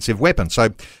offensive weapon. So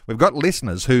we've got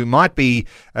listeners who might be,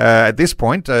 at this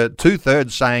point,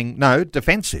 2/3 saying, no,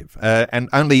 defensive, and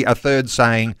only a third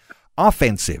saying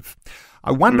offensive.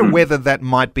 I wonder whether that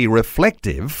might be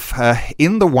reflective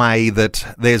in the way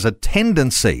that there's a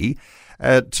tendency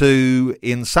to,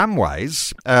 in some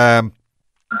ways,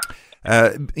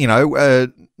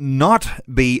 not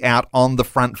be out on the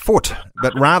front foot,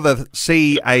 but rather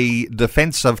see a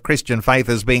defence of Christian faith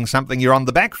as being something you're on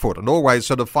the back foot and always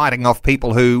sort of fighting off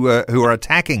people who are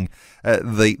attacking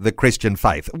the Christian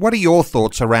faith. What are your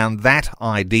thoughts around that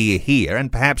idea here,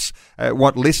 and perhaps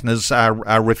what listeners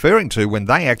are referring to when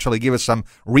they actually give us some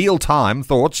real-time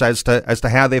thoughts as to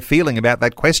how they're feeling about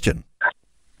that question?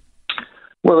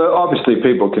 Well, obviously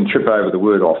people can trip over the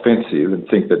word offensive and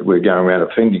think that we're going around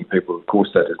offending people. Of course,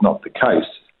 that is not the case.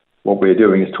 What we're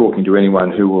doing is talking to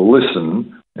anyone who will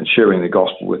listen and sharing the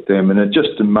gospel with them. And it's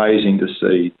just amazing to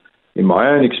see, in my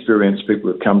own experience,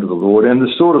 people have come to the Lord, and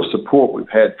the sort of support we've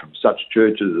had from such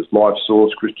churches as Life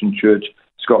Source Christian Church,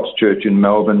 Scots Church in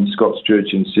Melbourne, Scots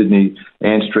Church in Sydney,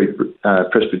 Ann Street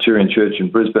Presbyterian Church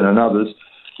in Brisbane and others,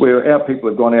 where our people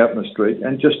have gone out in the street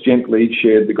and just gently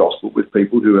shared the gospel with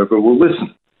people, whoever will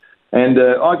listen. And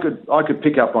I could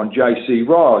pick up on J.C.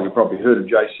 Ryle. You've probably heard of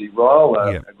J.C. Ryle.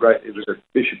 He was a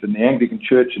bishop in the Anglican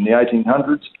Church in the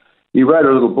 1800s. He wrote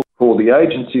a little book called The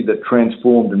Agency That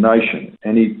Transformed a Nation,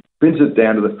 and he pins it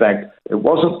down to the fact it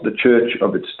wasn't the church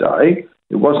of its day,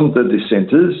 it wasn't the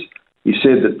dissenters. He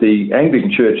said that the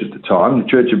Anglican Church at the time, the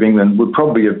Church of England, would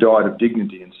probably have died of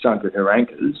dignity and sunk at her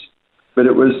anchors. But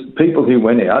it was people who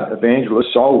went out,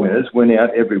 evangelists, soul winners, went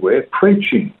out everywhere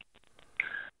preaching.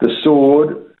 The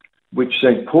sword, which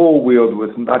St. Paul wielded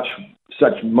with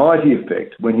such mighty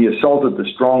effect when he assaulted the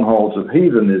strongholds of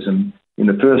heathenism in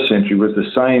the first century, was the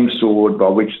same sword by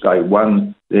which they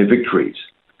won their victories.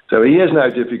 So he has no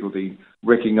difficulty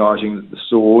recognising that the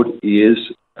sword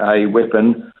is a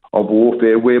weapon of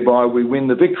warfare whereby we win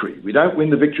the victory. We don't win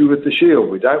the victory with the shield.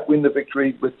 We don't win the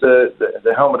victory with the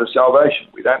helmet of salvation.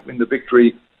 We don't win the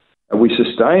victory, we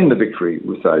sustain the victory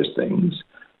with those things,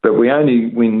 but we only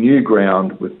win new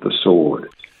ground with the sword.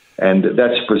 And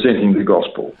that's presenting the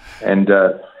gospel. And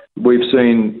we've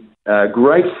seen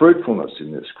great fruitfulness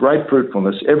in this, great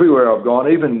fruitfulness everywhere I've gone,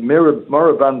 even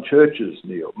moribund churches,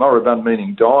 Neil, moribund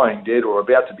meaning dying, dead, or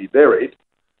about to be buried,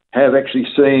 have actually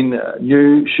seen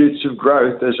new shoots of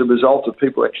growth as a result of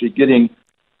people actually getting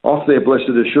off their blessed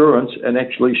assurance and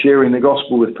actually sharing the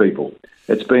gospel with people.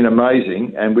 It's been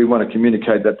amazing, and we want to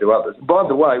communicate that to others. By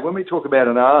the way, when we talk about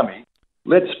an army,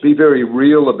 let's be very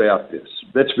real about this.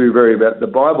 Let's be very about. The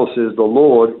Bible says the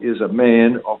Lord is a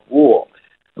man of war.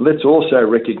 Let's also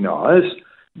recognise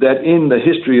that in the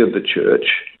history of the church,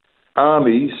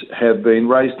 armies have been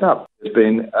raised up. There's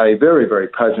been a very, very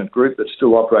potent group that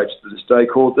still operates to this day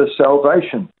called the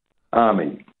Salvation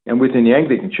Army, and within the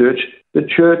Anglican Church, the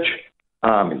Church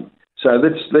Army. So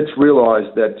let's realise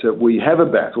that we have a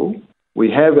battle,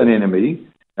 we have an enemy,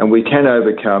 and we can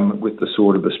overcome with the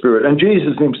sword of the Spirit. And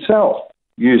Jesus himself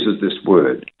uses this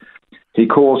word. He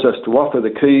calls us to offer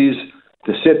the keys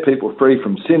to set people free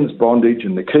from sin's bondage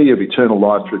and the key of eternal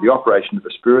life through the operation of the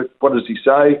Spirit. What does he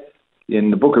say in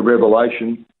the book of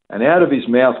Revelation? And out of his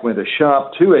mouth went a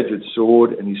sharp two-edged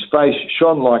sword, and his face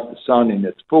shone like the sun in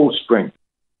its full strength.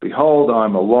 Behold, I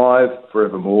am alive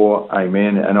forevermore.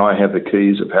 Amen. And I have the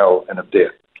keys of hell and of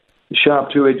death. The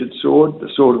sharp two-edged sword, the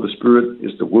sword of the Spirit,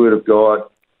 is the word of God.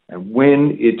 And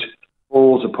when it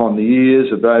falls upon the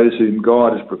ears of those whom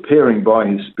God is preparing by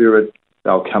his Spirit,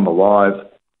 they'll come alive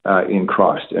in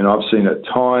Christ. And I've seen it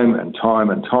time and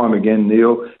time and time again,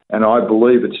 Neil, and I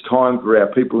believe it's time for our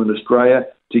people in Australia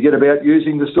to get about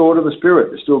using the sword of the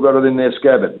Spirit. They've still got it in their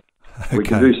scabbard. Okay. We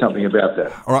can do something about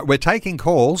that. All right, we're taking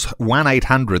calls,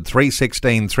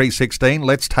 1-800-316-316.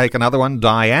 Let's take another one.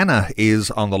 Diana is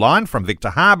on the line from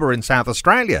Victor Harbour in South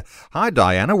Australia. Hi,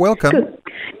 Diana. Welcome.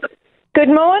 Good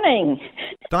morning.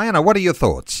 Diana, what are your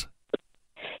thoughts?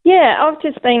 Yeah, I've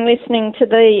just been listening to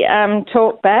the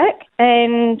talk back,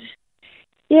 and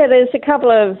yeah, there's a couple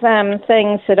of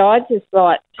things that I'd just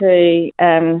like to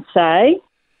say.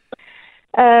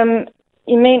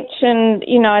 You mentioned,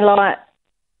 like,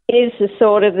 is the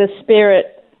sword of the Spirit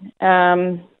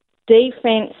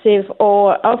defensive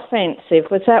or offensive?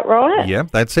 Was that right? Yeah,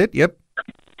 that's it, yep.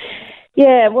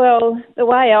 Yeah, well, the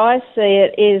way I see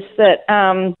it is that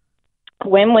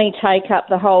when we take up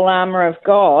the whole armour of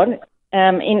God,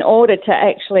 in order to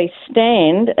actually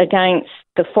stand against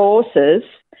the forces,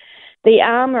 the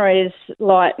armour is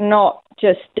like not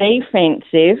just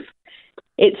defensive,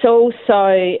 it's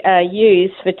also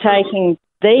used for taking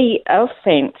the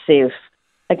offensive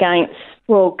against,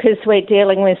 well, because we're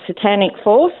dealing with satanic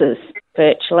forces,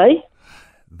 virtually.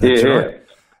 That's right.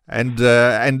 And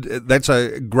that's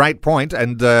a great point,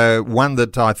 and one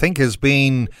that I think has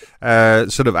been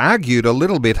sort of argued a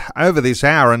little bit over this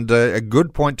hour, and a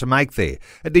good point to make there.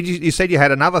 You said you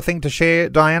had another thing to share,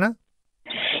 Diana?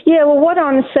 Yeah, well, what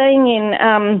I'm seeing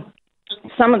in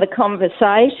some of the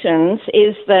conversations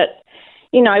is that,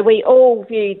 you know, we all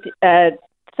view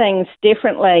things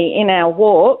differently in our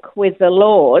walk with the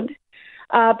Lord,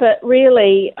 but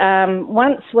really,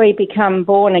 once we become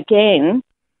born again,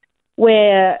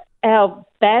 where our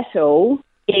battle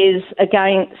is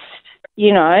against,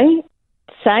 you know,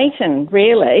 Satan,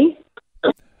 really.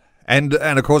 And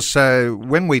of course,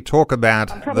 when we talk about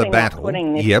the battle, not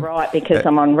putting this right because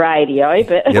I'm on radio,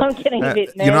 but I'm getting a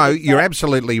bit nervous. You know, you're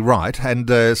absolutely right,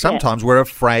 and sometimes we're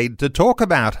afraid to talk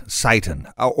about Satan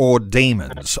or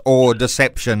demons or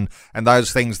deception and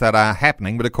those things that are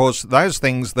happening. But of course, those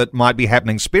things that might be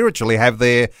happening spiritually have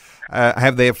their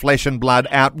flesh and blood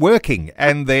outworking,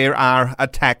 and there are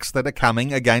attacks that are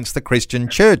coming against the Christian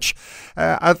church.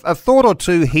 A thought or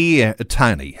two here,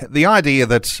 Tony. The idea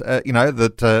that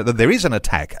that there is an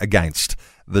attack against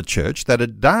the church, that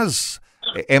it does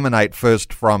emanate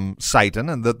first from Satan,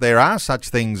 and that there are such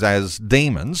things as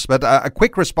demons. But a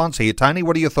quick response here, Tony.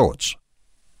 What are your thoughts?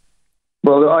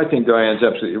 Well, I think Diane's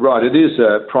absolutely right. It is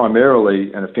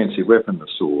primarily an offensive weapon, the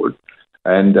sword.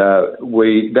 And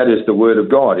that is the word of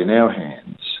God in our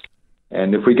hands.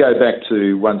 And if we go back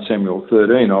to 1 Samuel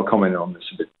 13, I'll comment on this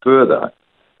a bit further,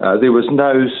 there was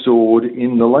no sword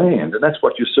in the land. And that's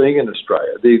what you're seeing in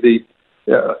Australia.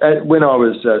 When I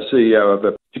was CEO of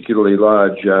a particularly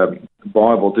large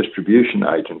Bible distribution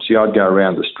agency, I'd go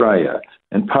around Australia,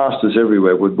 and pastors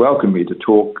everywhere would welcome me to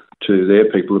talk to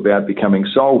their people about becoming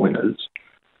soul winners.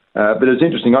 But it's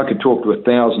interesting, I could talk to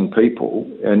 1,000 people,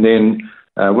 and then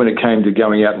when it came to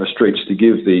going out in the streets to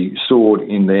give the sword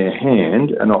in their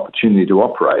hand an opportunity to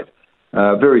operate,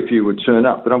 very few would turn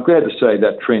up. But I'm glad to say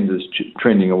that trend is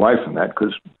trending away from that,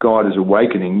 because God is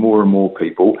awakening more and more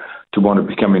people to want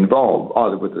to become involved,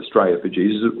 either with Australia for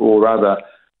Jesus or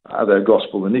other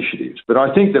gospel initiatives. But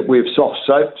I think that we've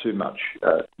soft-soaped too much,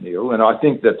 Neil, and I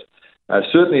think that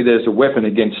certainly there's a weapon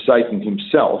against Satan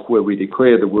himself, where we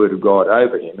declare the word of God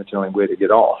over him and tell him where to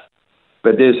get off.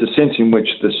 But there's a sense in which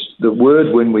the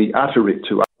word, when we utter it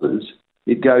to others,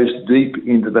 it goes deep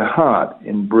into the heart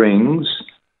and brings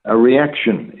a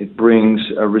reaction. It brings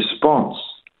a response.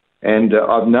 And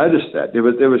I've noticed that. There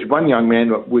was one young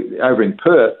man over in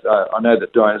Perth. I know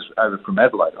that Diana's over from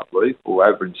Adelaide, I believe, or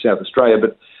over in South Australia,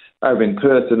 but over in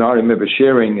Perth, and I remember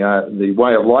sharing the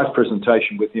Way of Life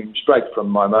presentation with him straight from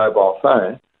my mobile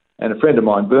phone. And a friend of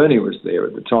mine, Bernie, was there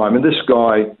at the time. And this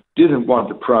guy didn't want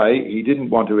to pray. He didn't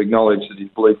want to acknowledge that his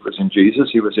belief was in Jesus.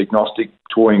 He was agnostic,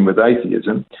 toying with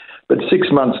atheism. But 6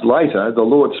 months later, the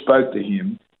Lord spoke to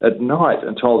him at night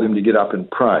and told him to get up and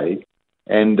pray.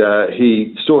 And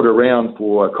he sought around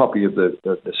for a copy of the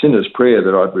sinner's prayer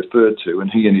that I'd referred to.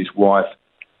 And he and his wife,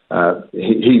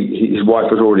 his wife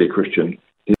was already a Christian.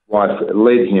 His wife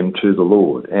led him to the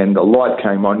Lord. And a light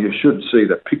came on. You should see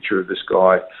the picture of this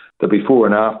guy, the before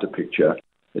and after picture.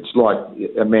 It's like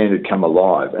a man had come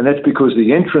alive. And that's because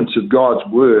the entrance of God's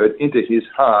word into his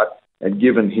heart had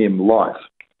given him life.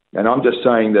 And I'm just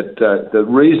saying that the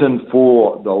reason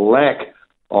for the lack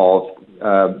of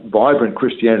vibrant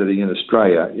Christianity in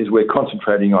Australia is we're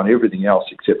concentrating on everything else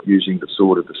except using the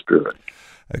sword of the Spirit.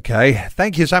 Okay,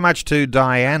 thank you so much to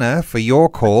Diana for your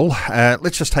call.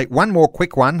 Let's just take one more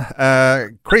quick one.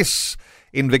 Chris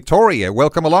in Victoria.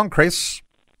 Welcome along, Chris.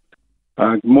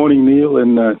 Good morning, Neil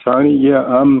and Tony.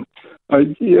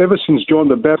 Ever since John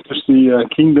the Baptist, the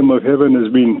kingdom of heaven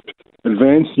has been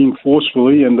advancing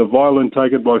forcefully and the violent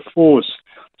taken by force.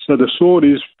 So the sword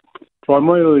is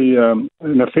primarily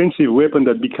an offensive weapon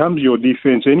that becomes your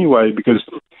defense anyway, because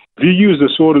if you use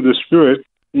the sword of the Spirit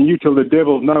and you tell the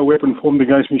devil, no weapon formed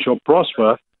against me shall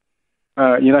prosper,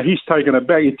 he's taken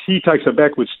aback. He takes a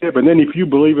backward step. And then if you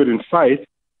believe it in faith,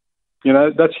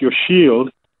 that's your shield.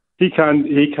 He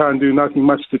can't do nothing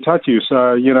much to touch you.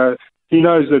 So, he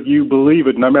knows that you believe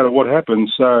it no matter what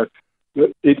happens. So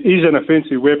it is an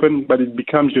offensive weapon, but it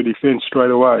becomes your defense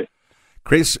straight away.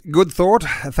 Chris, good thought.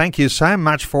 Thank you so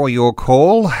much for your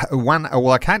call. I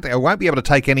won't be able to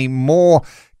take any more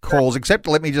calls, except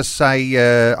let me just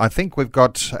say, I think we've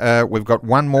got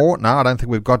one more. No, I don't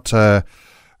think we've got.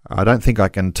 I don't think I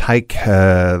can take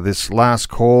this last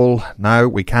call. No,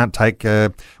 we can't take.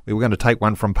 We were going to take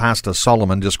one from Pastor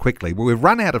Solomon just quickly, but we've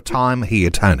run out of time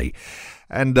here, Tony.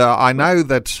 And I know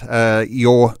that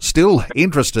you're still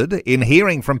interested in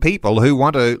hearing from people who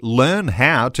want to learn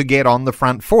how to get on the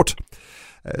front foot.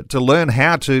 To learn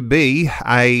how to be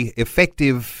a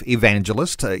effective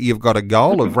evangelist. You've got a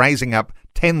goal of raising up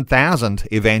 10,000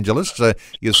 evangelists.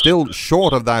 You're still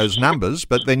short of those numbers,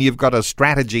 but then you've got a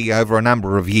strategy over a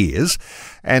number of years.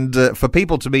 And for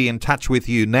people to be in touch with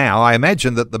you now, I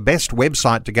imagine that the best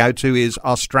website to go to is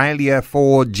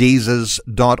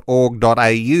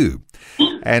australiaforjesus.org.au.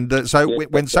 And so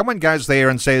when someone goes there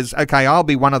and says, okay, I'll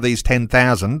be one of these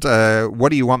 10,000, what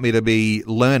do you want me to be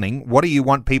learning? What do you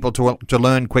want people to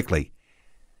learn quickly?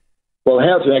 Well,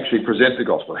 how to actually present the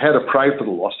gospel, how to pray for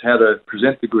the lost, how to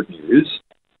present the good news,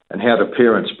 and how to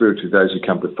parent spiritually those who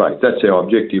come to faith. That's our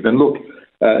objective. And look,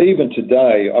 even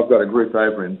today, I've got a group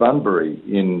over in Bunbury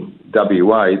in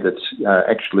WA that's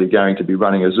actually going to be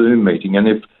running a Zoom meeting. And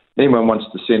if anyone wants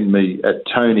to send me at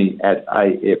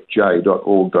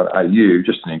tony@afj.org.au,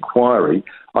 just an inquiry,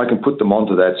 I can put them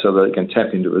onto that so that they can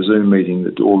tap into a Zoom meeting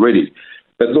that's already.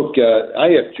 But look,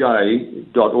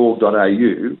 afj.org.au,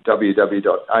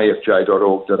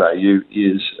 www.afj.org.au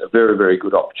is a very, very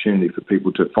good opportunity for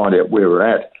people to find out where we're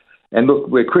at. And look,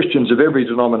 we're Christians of every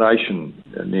denomination,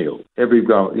 Neil, every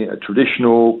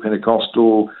traditional,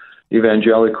 Pentecostal,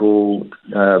 evangelical,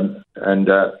 and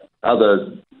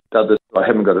other I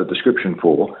haven't got a description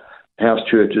for, house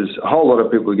churches. A whole lot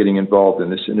of people are getting involved in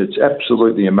this, and it's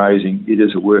absolutely amazing. It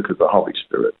is a work of the Holy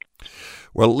Spirit.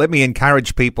 Well, let me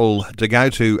encourage people to go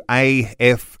to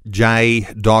afj.org.au.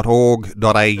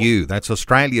 That's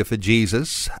Australia for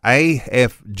Jesus,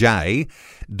 afj.org.au.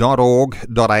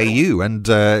 And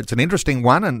it's an interesting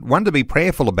one, and one to be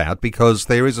prayerful about, because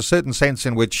there is a certain sense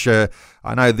in which, I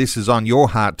know this is on your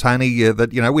heart, Tony,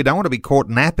 that, we don't want to be caught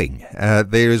napping.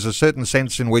 There is a certain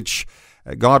sense in which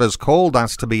God has called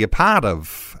us to be a part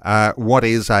of what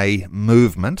is a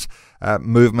movement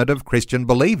of Christian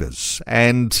believers.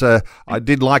 And I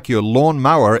did like your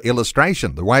lawnmower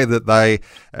illustration, the way that the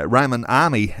Roman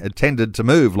army tended to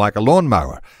move like a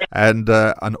lawnmower, and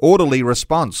an orderly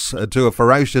response to a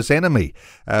ferocious enemy.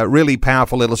 Really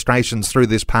powerful illustrations through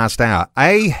this past hour.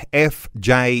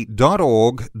 afj.org.au.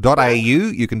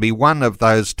 You can be one of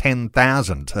those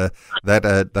 10,000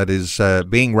 that is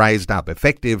being raised up,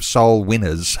 effective soul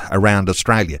winners around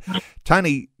Australia.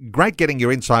 Tony, great getting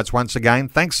your insights once again.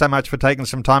 Thanks so much for taking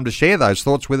some time to share those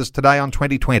thoughts with us today on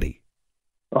 2020.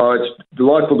 Oh, it's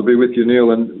delightful to be with you,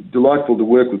 Neil, and delightful to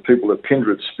work with people of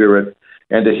kindred spirit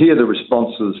and to hear the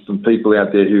responses from people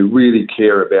out there who really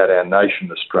care about our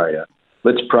nation, Australia.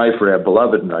 Let's pray for our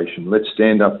beloved nation. Let's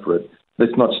stand up for it.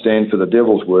 Let's not stand for the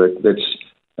devil's work. Let's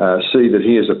see that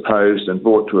he is opposed and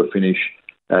brought to a finish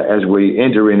as we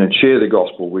enter in and share the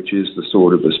gospel, which is the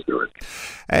sword of the Spirit.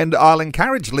 And I'll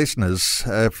encourage listeners,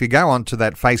 if you go on to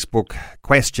that Facebook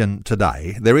question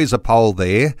today, there is a poll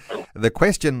there. The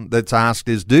question that's asked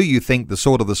is, do you think the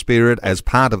sword of the Spirit as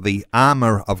part of the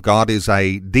armour of God is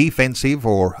a defensive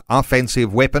or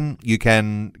offensive weapon? You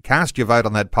can cast your vote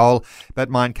on that poll, but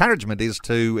my encouragement is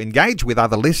to engage with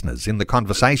other listeners in the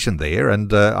conversation there.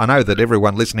 And I know that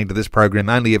everyone listening to this program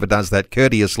only ever does that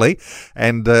courteously.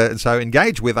 And so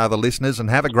engage with other listeners and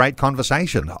have a great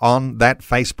conversation on that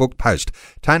Facebook post.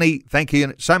 Tony, thank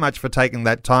you so much for taking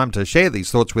that time to share these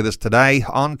thoughts with us today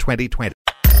on 2020.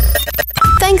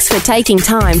 Thanks for taking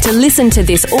time to listen to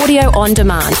this audio on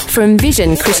demand from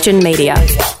Vision Christian Media.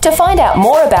 To find out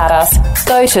more about us,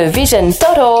 go to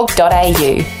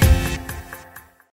vision.org.au.